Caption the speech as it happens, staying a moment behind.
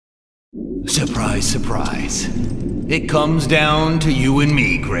Surprise, surprise. It comes down to you and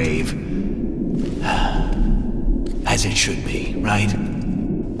me, Grave. As it should be, right?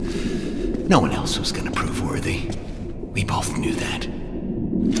 No one else was gonna prove worthy. We both knew that.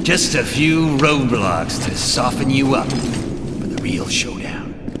 Just a few roadblocks to soften you up for the real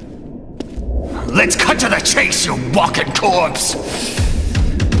showdown. Let's cut to the chase, you walking corpse!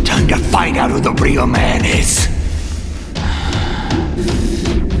 Time to find out who the real man is.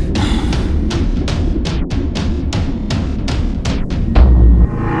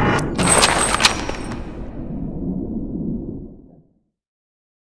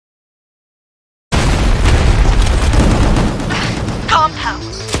 Ganpo,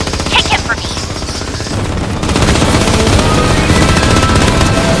 take him for me.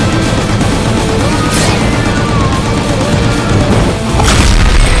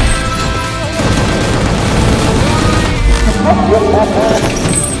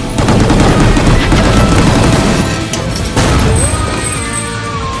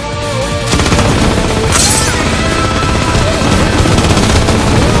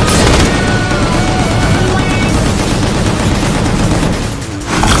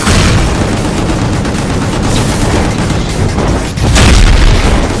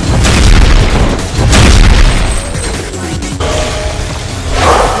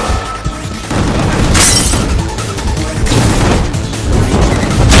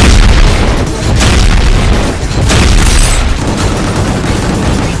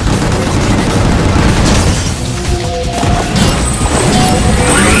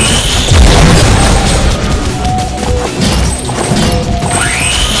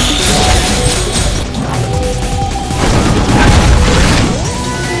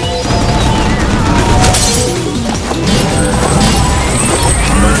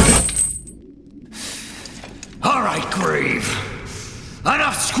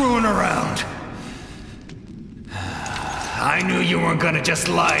 Enough screwing around. I knew you weren't gonna just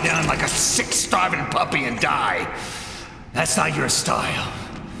lie down like a sick, starving puppy and die. That's not your style.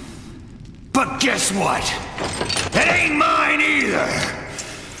 But guess what? It ain't mine either.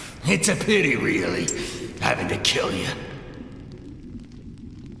 It's a pity, really, having to kill you.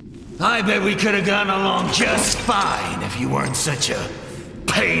 I bet we could have gotten along just fine if you weren't such a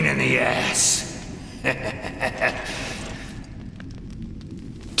pain in the ass.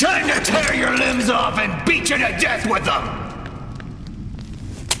 Time to tear your limbs off and beat you to death with them!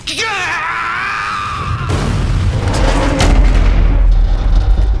 Gah!